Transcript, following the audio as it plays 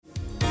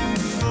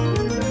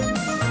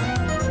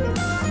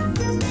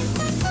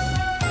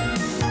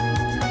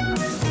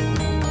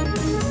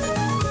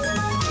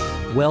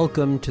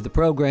Welcome to the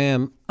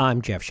program. I'm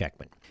Jeff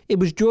Schechtman. It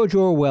was George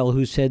Orwell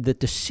who said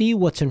that to see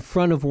what's in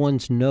front of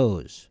one's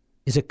nose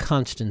is a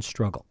constant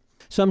struggle.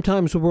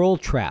 Sometimes we're all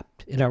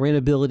trapped in our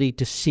inability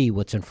to see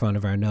what's in front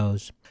of our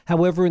nose.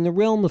 However, in the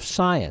realm of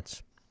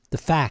science, the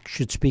facts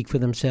should speak for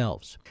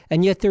themselves.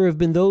 And yet there have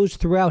been those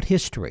throughout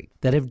history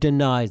that have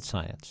denied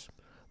science,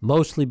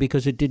 mostly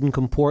because it didn't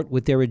comport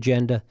with their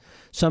agenda.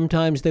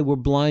 Sometimes they were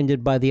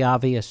blinded by the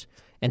obvious,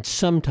 and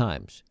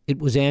sometimes it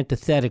was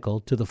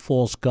antithetical to the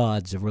false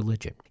gods of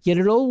religion. Yet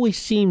it always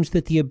seems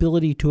that the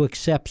ability to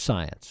accept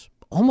science,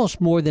 almost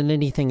more than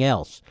anything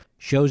else,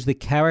 shows the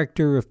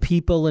character of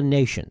people and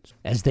nations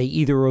as they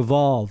either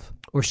evolve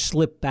or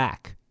slip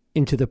back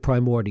into the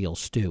primordial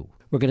stew.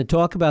 We're going to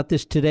talk about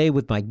this today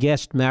with my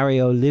guest,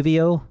 Mario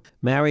Livio.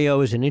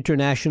 Mario is an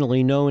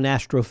internationally known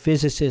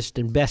astrophysicist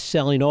and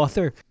best-selling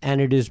author,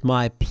 and it is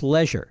my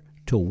pleasure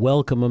to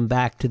welcome him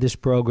back to this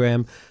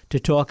program to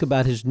talk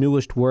about his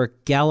newest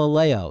work,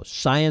 Galileo,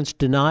 Science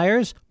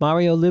Deniers.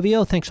 Mario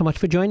Livio, thanks so much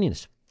for joining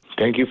us.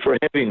 Thank you for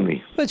having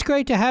me. Well, it's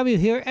great to have you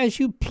here. As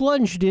you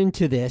plunged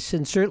into this,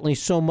 and certainly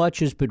so much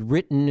has been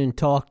written and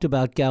talked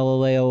about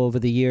Galileo over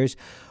the years,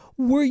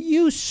 were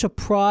you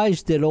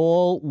surprised at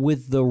all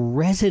with the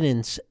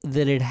resonance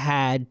that it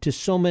had to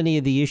so many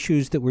of the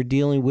issues that we're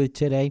dealing with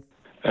today?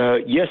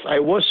 Yes, I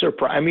was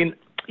surprised. I mean,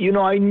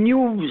 I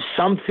knew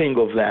something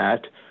of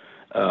that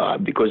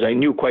because I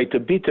knew quite a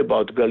bit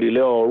about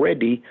Galileo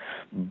already,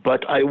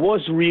 but I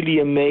was really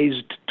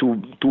amazed to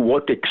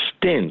what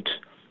extent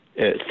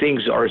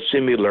things are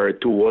similar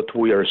to what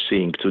we are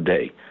seeing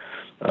today.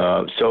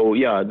 That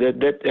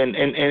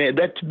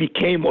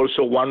became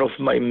also one of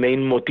my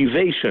main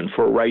motivation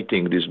for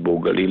writing this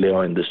book, Galileo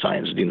and the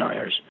Science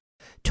Deniers.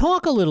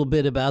 Talk a little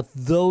bit about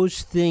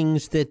those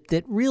things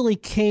that really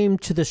came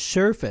to the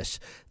surface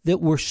that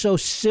were so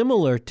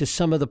similar to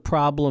some of the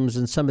problems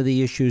and some of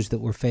the issues that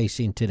we're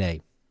facing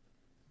today.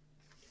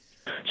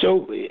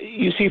 So,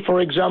 you see, for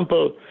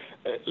example,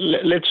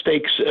 let's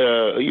take,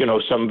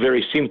 some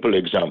very simple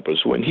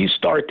examples. When he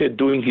started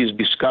doing his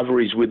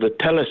discoveries with the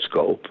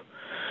telescope,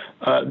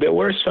 there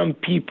were some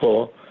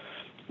people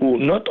who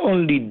not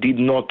only did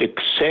not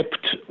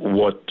accept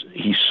what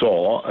he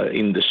saw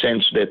in the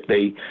sense that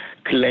they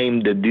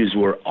claimed that these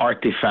were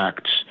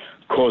artifacts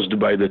caused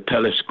by the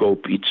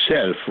telescope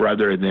itself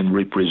rather than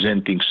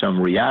representing some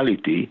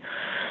reality,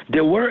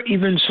 there were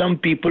even some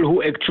people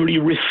who actually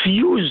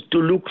refused to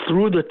look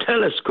through the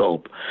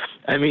telescope.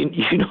 I mean,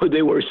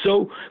 they were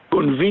so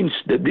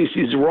convinced that this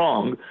is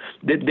wrong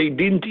that they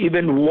didn't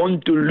even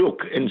want to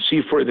look and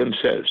see for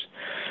themselves.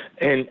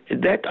 And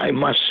that, I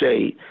must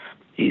say,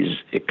 is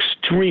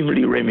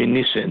extremely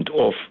reminiscent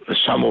of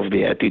some of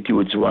the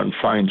attitudes one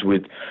finds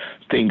with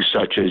things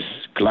such as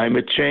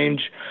climate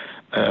change,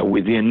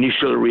 with the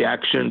initial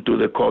reaction to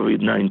the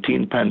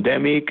COVID-19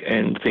 pandemic,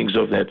 and things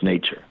of that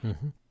nature.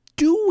 Mm-hmm.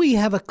 Do we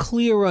have a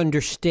clear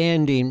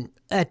understanding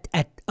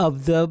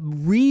of the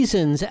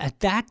reasons at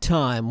that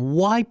time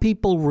why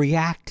people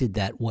reacted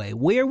that way?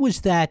 Where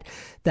was that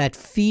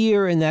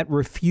fear and that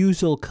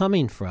refusal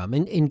coming from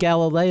in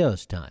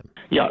Galileo's time?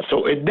 Yeah,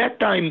 so at that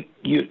time,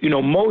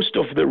 most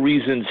of the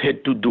reasons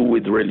had to do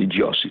with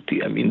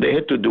religiosity. I mean, they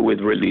had to do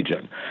with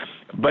religion.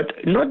 But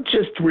not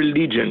just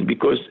religion,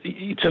 because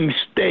it's a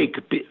mistake.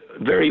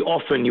 Very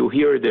often you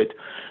hear that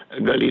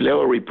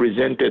Galileo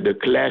represented a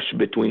clash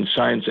between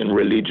science and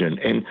religion,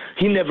 and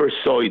he never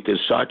saw it as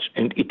such,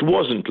 and it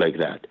wasn't like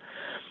that.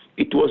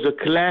 It was a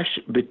clash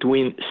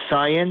between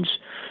science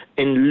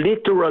and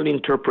literal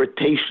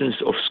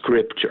interpretations of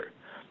Scripture,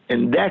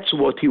 and that's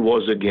what he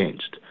was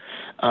against.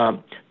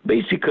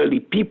 Basically,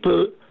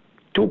 people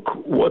took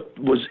what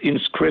was in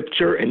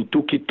Scripture and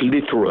took it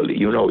literally.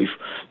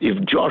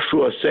 If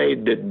Joshua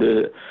said that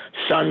the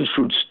sun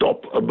should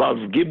stop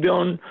above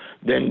Gibeon,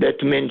 then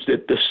that means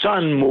that the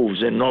sun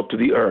moves and not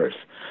the earth.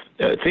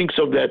 Things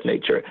of that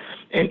nature.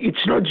 And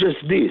it's not just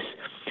this.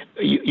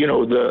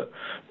 The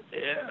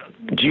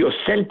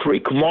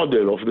geocentric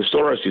model of the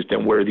solar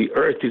system, where the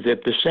earth is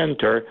at the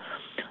center,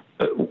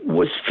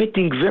 was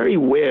fitting very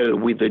well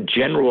with the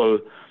general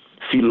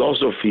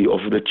philosophy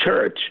of the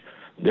church.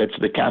 That's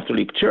the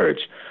Catholic Church,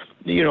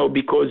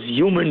 because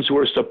humans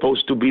were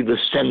supposed to be the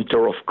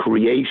center of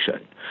creation.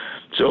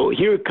 So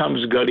here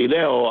comes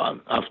Galileo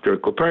after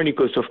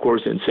Copernicus, of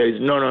course, and says,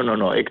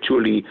 no.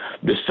 Actually,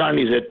 the sun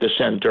is at the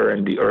center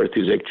and the earth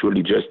is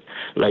actually just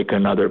like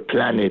another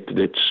planet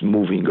that's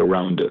moving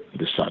around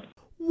the sun.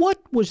 What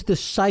was the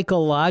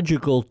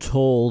psychological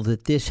toll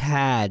that this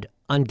had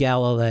on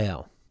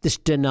Galileo, this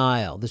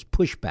denial, this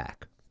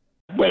pushback?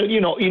 Well,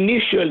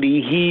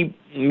 initially he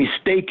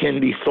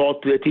mistakenly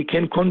thought that he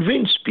can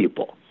convince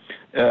people.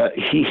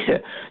 He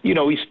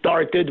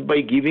started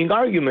by giving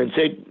arguments.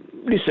 Said,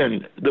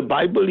 listen, the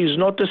Bible is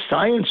not a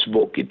science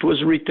book. It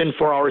was written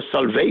for our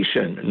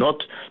salvation,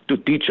 not to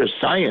teach us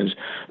science.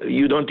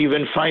 You don't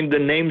even find the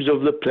names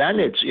of the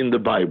planets in the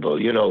Bible,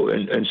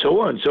 and so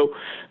on. So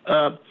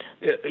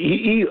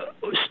he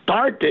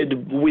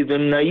started with a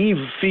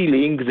naive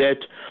feeling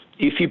that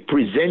if he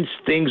presents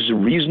things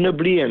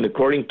reasonably and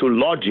according to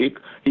logic,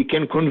 he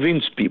can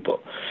convince people.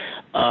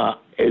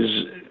 as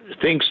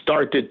things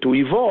started to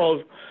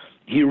evolve,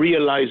 he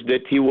realized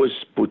that he was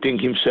putting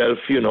himself,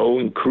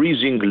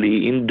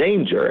 increasingly in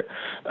danger.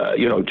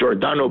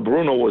 Giordano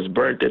Bruno was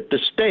burnt at the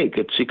stake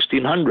at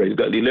 1600.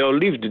 Galileo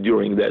lived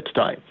during that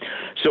time.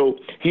 So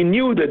he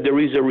knew that there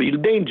is a real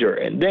danger.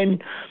 And then,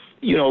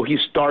 he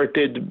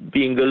started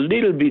being a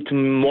little bit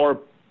more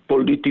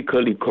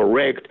politically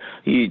correct.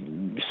 He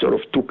sort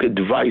of took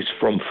advice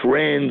from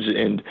friends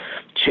and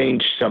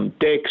changed some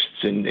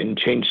texts and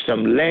changed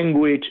some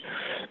language,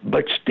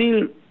 but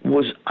still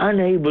was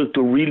unable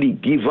to really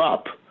give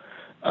up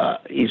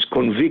his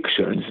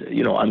convictions,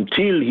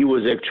 until he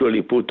was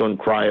actually put on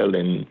trial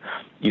and,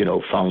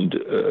 found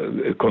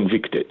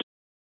convicted.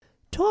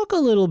 Talk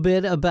a little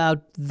bit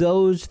about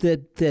those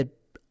that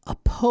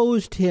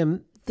opposed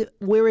him,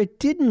 where it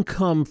didn't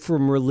come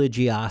from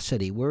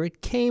religiosity, where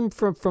it came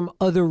from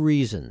other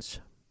reasons.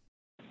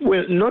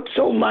 Well, not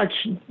so much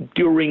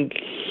during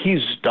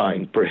his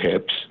time,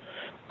 perhaps.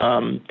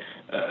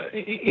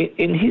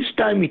 In his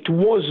time, it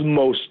was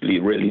mostly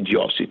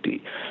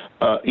religiosity.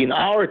 In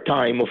our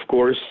time, of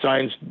course,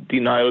 science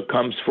denial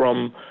comes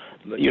from,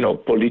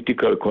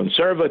 political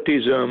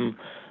conservatism,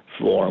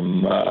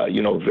 from,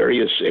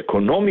 various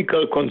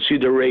economical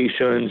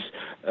considerations,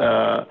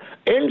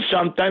 and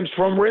sometimes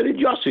from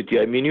religiosity.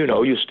 I mean,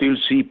 you still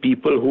see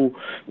people who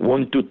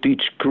want to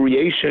teach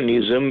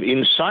creationism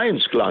in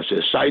science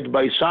classes, side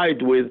by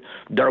side with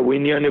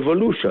Darwinian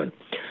evolution.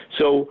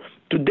 So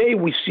today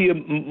we see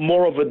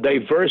more of a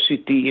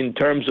diversity in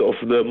terms of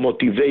the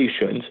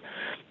motivations.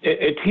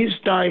 At his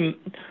time,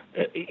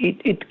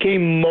 it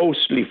came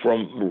mostly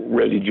from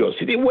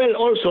religiosity. Well,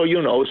 also,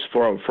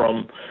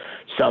 from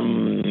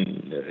some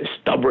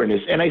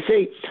stubbornness. And I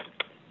say,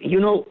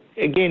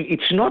 again,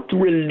 it's not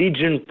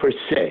religion per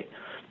se.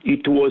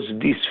 It was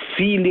this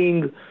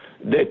feeling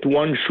that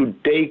one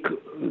should take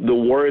the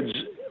words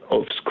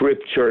of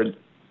Scripture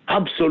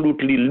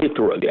absolutely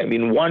literally. I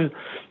mean, one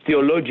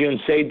theologian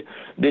said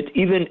that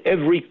even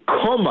every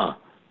comma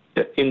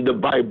in the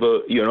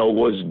Bible,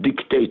 was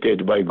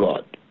dictated by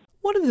God.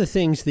 One of the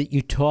things that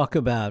you talk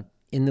about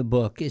in the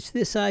book is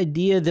this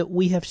idea that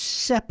we have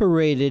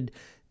separated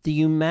the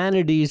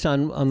humanities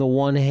on the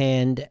one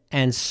hand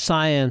and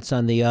science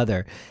on the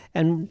other.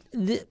 And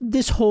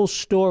this whole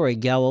story,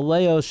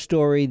 Galileo's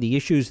story, the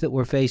issues that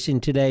we're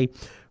facing today,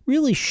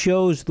 really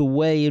shows the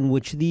way in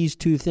which these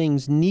two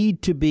things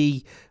need to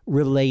be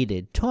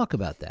related. Talk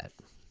about that.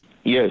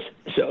 Yes.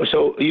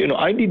 So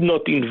I did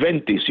not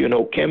invent this.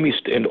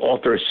 Chemist and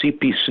author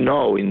C.P.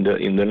 Snow in the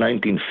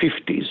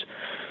 1950s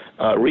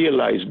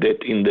realized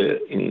that in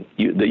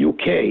the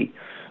UK,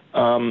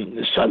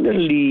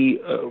 suddenly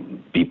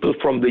people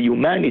from the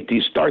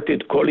humanities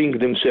started calling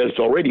themselves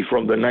already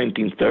from the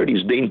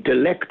 1930s the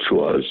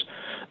intellectuals,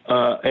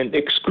 and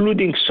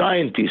excluding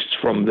scientists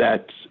from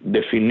that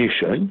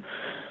definition,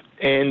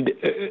 and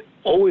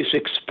always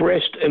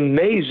expressed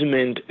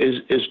amazement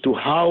as to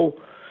how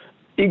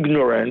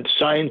ignorant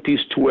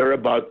scientists were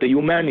about the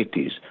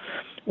humanities,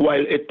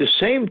 while at the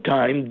same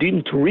time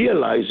didn't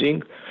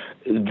realizing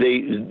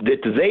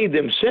that they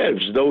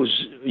themselves,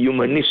 those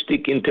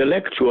humanistic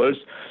intellectuals,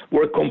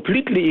 were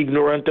completely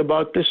ignorant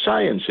about the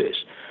sciences.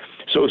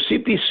 So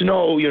C.P.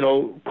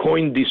 Snow,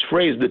 coined this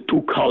phrase, the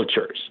two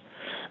cultures.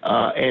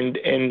 And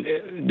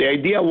the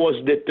idea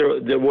was that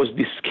there was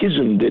this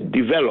schism that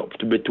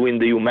developed between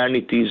the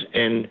humanities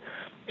and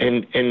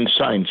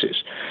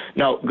sciences.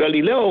 Now,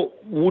 Galileo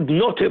would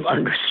not have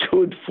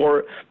understood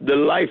for the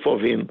life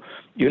of him,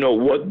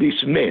 what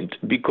this meant,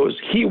 because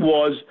he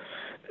was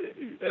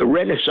a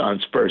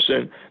Renaissance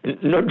person,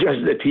 not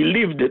just that he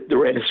lived at the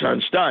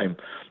Renaissance time,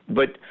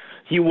 but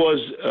he was,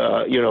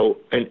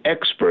 an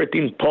expert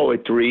in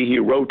poetry. He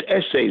wrote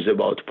essays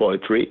about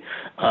poetry.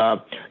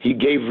 He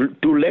gave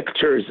 2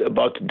 lectures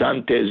about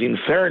Dante's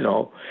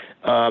Inferno.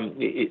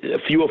 A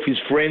few of his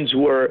friends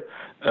were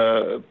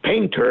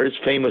painters,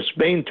 famous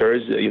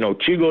painters,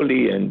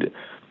 Cigoli and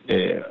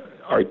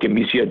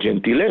Artemisia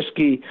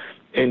Gentileschi.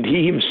 And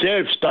he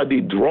himself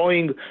studied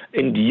drawing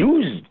and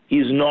used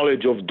his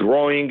knowledge of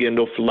drawing and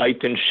of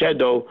light and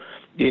shadow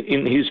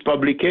in his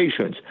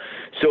publications.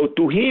 So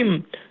to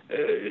him,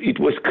 it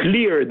was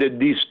clear that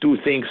these two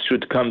things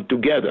should come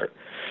together.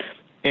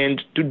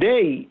 And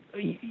today,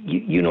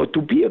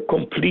 to be a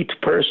complete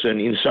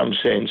person in some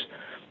sense,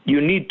 you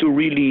need to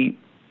really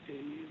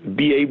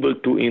be able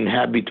to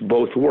inhabit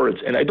both worlds.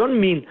 And I don't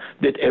mean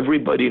that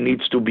everybody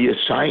needs to be a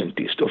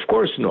scientist. Of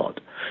course not.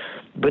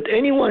 But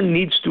anyone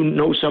needs to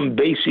know some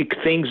basic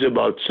things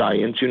about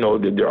science,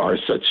 that there are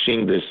such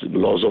things as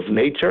laws of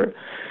nature,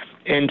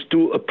 and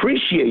to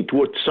appreciate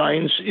what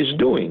science is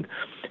doing.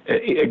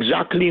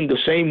 Exactly in the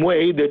same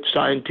way that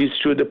scientists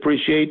should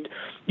appreciate,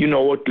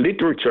 what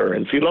literature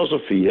and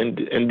philosophy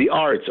and the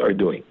arts are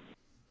doing.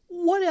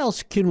 What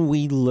else can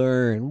we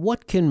learn?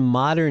 What can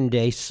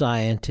modern-day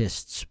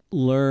scientists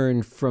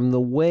learn from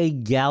the way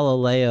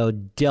Galileo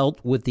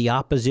dealt with the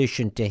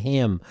opposition to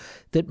him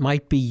that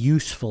might be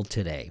useful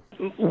today?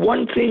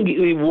 One thing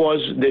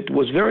that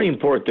was very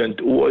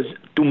important was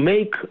to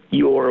make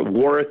your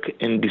work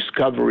and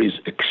discoveries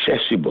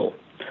accessible.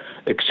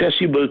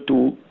 accessible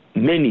to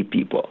many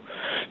people.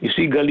 You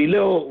see,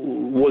 Galileo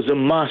was a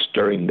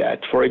master in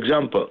that. For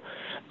example,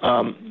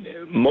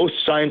 most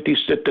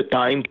scientists at the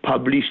time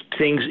published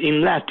things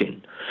in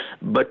Latin,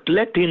 but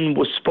Latin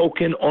was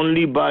spoken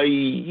only by,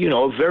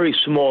 a very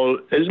small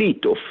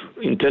elite of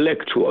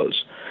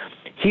intellectuals.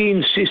 He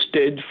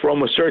insisted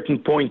from a certain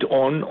point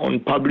on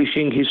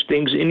publishing his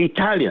things in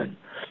Italian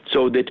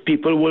so that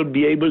people will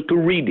be able to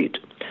read it.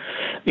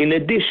 In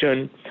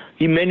addition,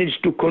 he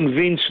managed to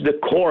convince the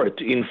court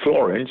in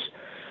Florence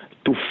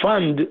to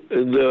fund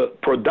the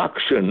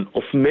production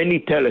of many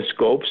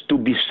telescopes to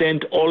be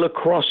sent all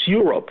across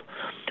Europe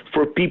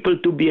for people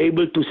to be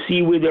able to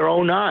see with their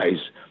own eyes,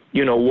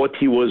 what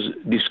he was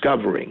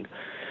discovering.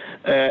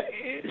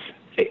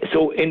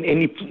 So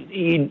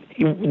he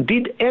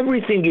did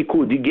everything he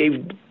could. He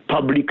gave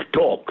public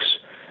talks.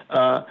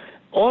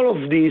 All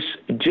of this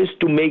just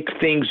to make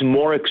things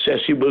more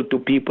accessible to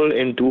people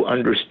and to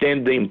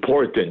understand the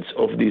importance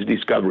of these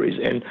discoveries.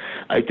 And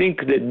I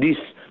think that this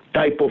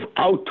type of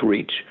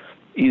outreach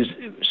is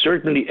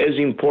certainly as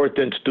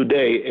important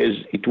today as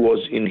it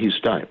was in his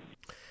time.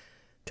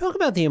 Talk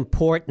about the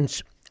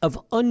importance of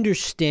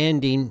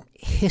understanding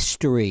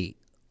history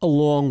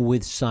along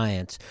with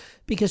science,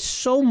 because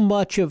so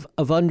much of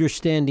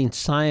understanding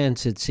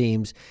science, it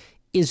seems,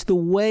 is the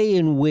way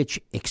in which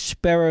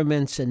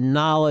experiments and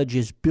knowledge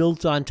is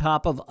built on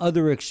top of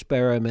other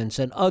experiments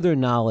and other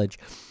knowledge,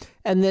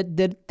 and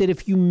that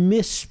if you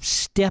miss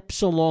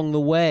steps along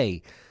the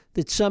way,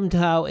 that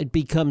somehow it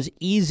becomes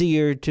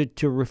easier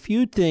to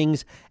refute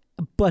things,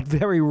 but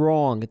very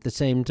wrong at the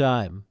same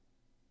time.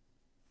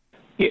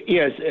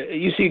 Yes,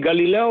 you see,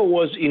 Galileo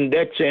was in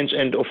that sense,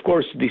 and of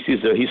course this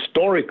is a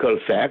historical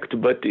fact,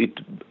 but it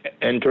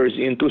enters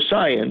into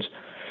science.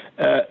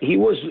 He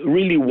was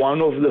really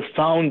one of the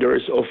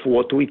founders of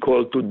what we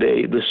call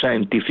today the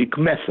scientific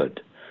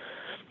method,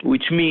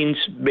 which means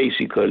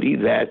basically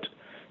that,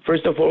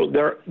 first of all,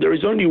 there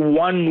is only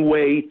one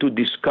way to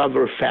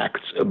discover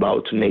facts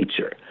about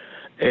nature,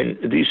 and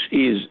this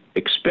is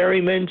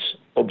experiments,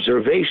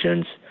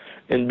 observations,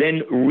 and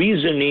then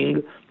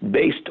reasoning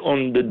based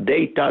on the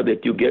data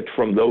that you get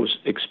from those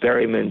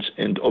experiments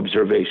and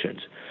observations,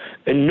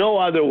 and no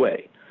other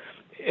way.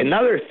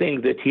 Another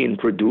thing that he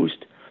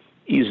introduced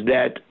is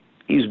that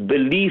his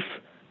belief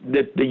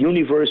that the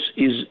universe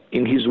is,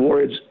 in his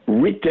words,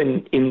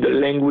 written in the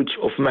language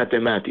of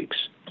mathematics,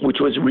 which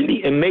was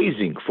really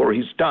amazing for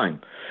his time,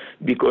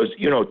 because,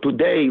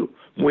 today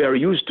we are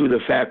used to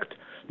the fact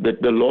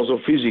that the laws of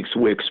physics,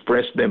 we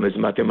express them as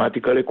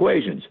mathematical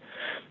equations.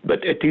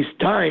 But at his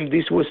time,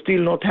 this was still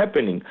not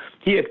happening.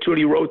 He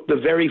actually wrote the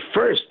very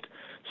first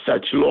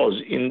such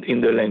laws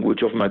in the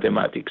language of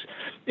mathematics.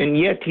 And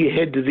yet he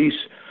had this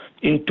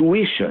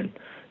intuition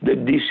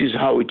that this is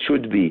how it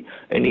should be,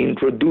 and he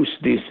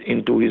introduced this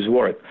into his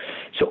work.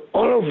 So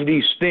all of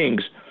these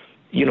things,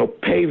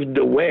 paved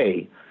the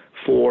way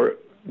for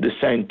the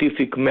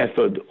scientific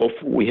method of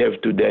we have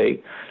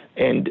today,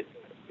 and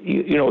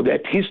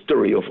that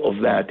history of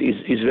that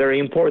is very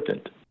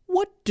important.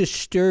 What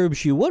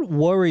disturbs you, what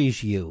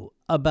worries you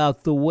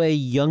about the way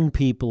young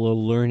people are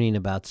learning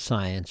about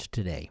science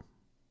today?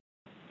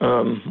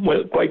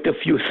 Well, quite a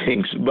few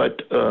things,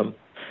 but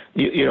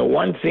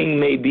one thing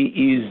maybe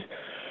is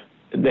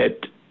that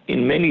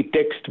in many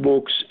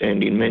textbooks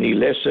and in many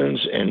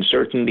lessons and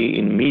certainly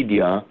in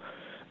media,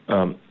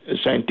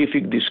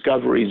 scientific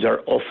discoveries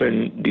are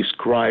often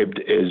described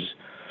as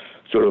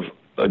sort of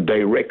a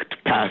direct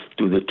path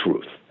to the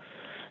truth.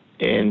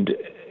 And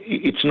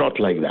it's not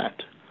like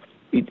that.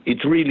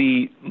 It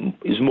really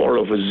is more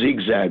of a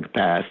zigzag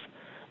path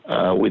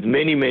with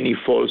many, many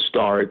false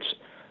starts,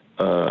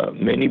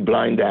 many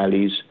blind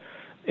alleys,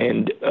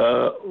 and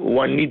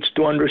one needs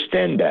to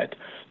understand that.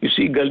 You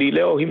see,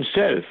 Galileo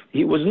himself,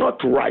 he was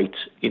not right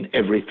in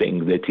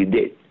everything that he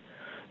did.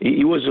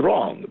 He was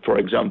wrong, for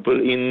example,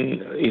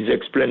 in his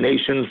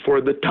explanation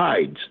for the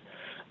tides,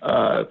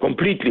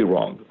 completely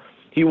wrong.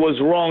 He was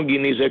wrong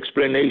in his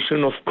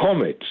explanation of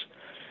comets.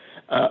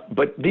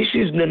 But this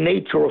is the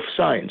nature of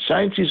science.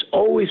 Science is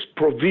always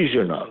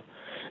provisional.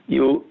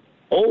 You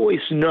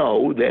always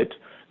know that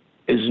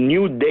as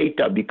new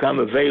data become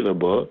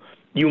available,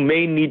 you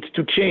may need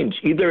to change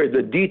either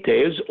the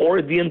details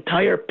or the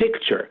entire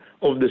picture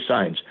of the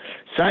science.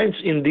 Science,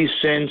 in this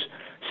sense,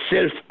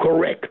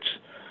 self-corrects.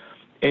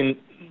 And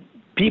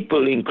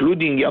people,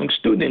 including young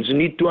students,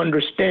 need to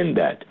understand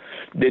that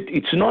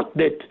it's not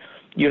that,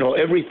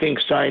 everything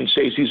science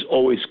says is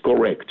always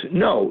correct.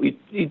 No,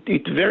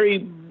 it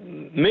very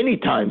many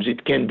times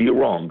it can be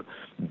wrong.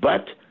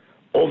 But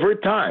over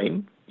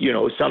time,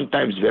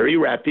 sometimes very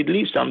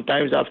rapidly,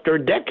 sometimes after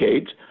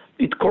decades,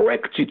 it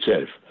corrects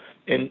itself.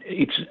 And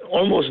it's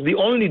almost the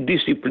only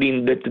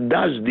discipline that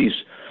does this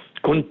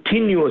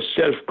continuous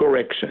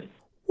self-correction.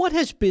 What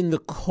has been the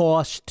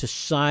cost to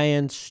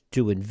science,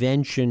 to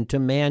invention, to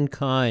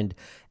mankind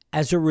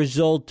as a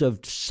result of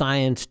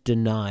science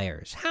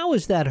deniers? How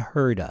has that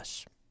hurt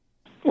us?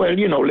 Well,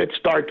 let's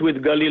start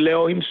with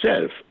Galileo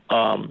himself.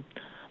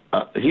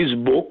 His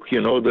book,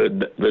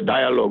 the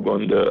dialogue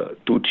on the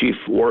two chief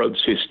world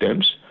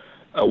systems,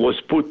 was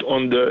put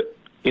on the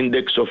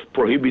index of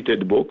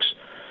prohibited books,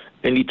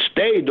 and it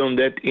stayed on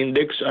that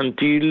index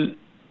until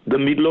the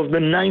middle of the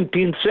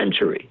 19th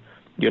century.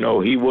 He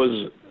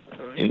was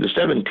in the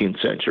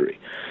 17th century.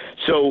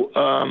 So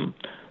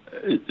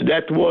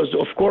that was,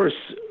 of course,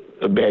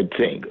 a bad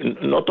thing.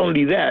 Not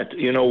only that,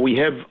 we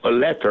have a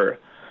letter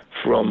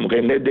from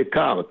René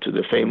Descartes,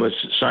 the famous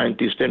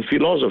scientist and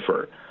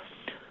philosopher,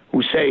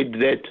 who said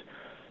that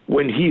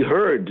when he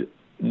heard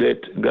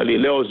that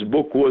Galileo's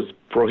book was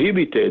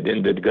prohibited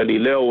and that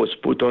Galileo was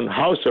put on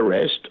house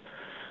arrest,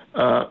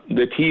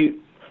 that he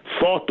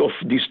thought of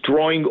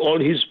destroying all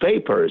his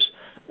papers,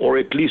 or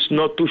at least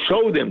not to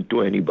show them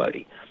to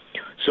anybody.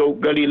 So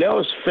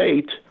Galileo's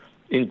fate,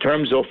 in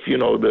terms of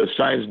the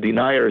science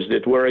deniers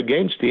that were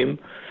against him,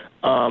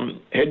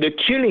 had a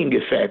chilling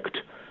effect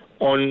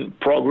on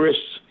progress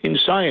in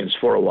science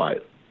for a while.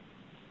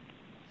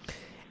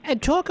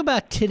 And talk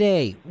about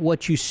today,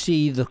 what you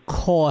see the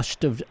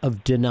cost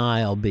of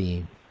denial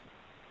being.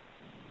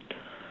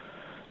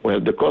 Well,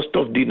 the cost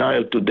of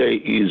denial today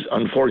is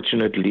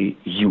unfortunately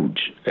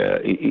huge.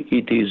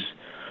 It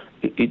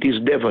is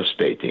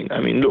devastating. I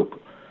mean,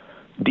 look,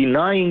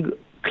 denying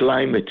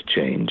climate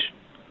change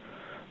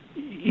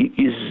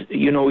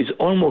is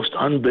almost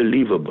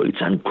unbelievable.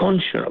 It's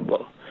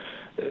unconscionable.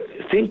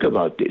 Think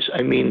about this.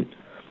 I mean,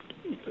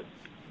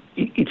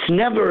 it's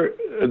never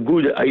a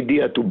good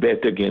idea to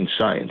bet against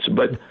science,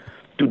 but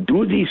to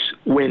do this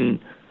when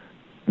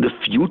the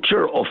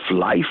future of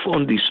life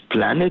on this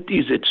planet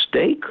is at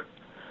stake,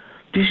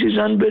 this is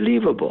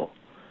unbelievable.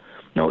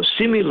 Now,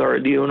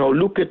 similarly,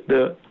 look at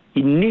the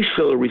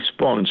initial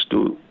response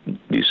to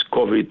this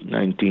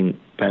COVID-19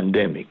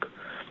 pandemic.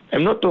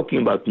 I'm not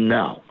talking about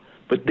now,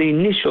 but the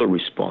initial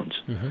response.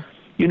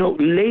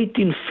 Mm-hmm. Late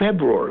in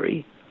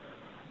February,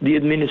 the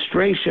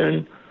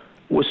administration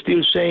was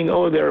still saying,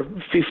 there are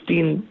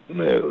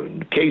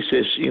 15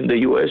 cases in the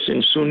U.S.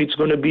 and soon it's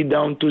going to be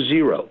down to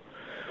 0.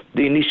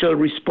 The initial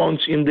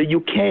response in the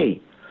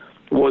UK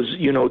was,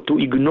 to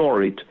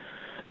ignore it.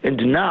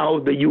 And now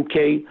the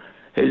UK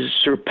has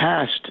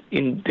surpassed,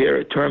 in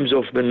their terms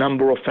of the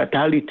number of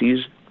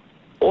fatalities,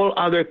 all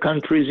other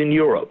countries in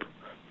Europe,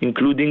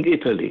 including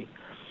Italy.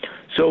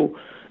 So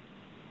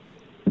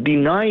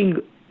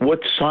denying what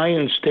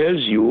science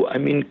tells you,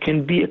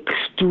 can be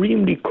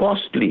extremely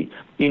costly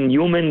in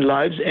human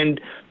lives and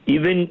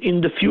even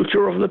in the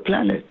future of the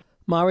planet.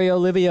 Mario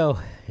Livio,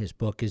 his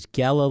book is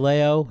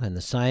Galileo and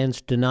the Science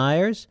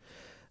Deniers.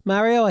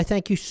 Mario, I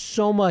thank you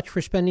so much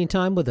for spending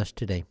time with us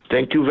today.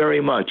 Thank you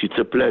very much. It's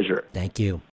a pleasure. Thank you.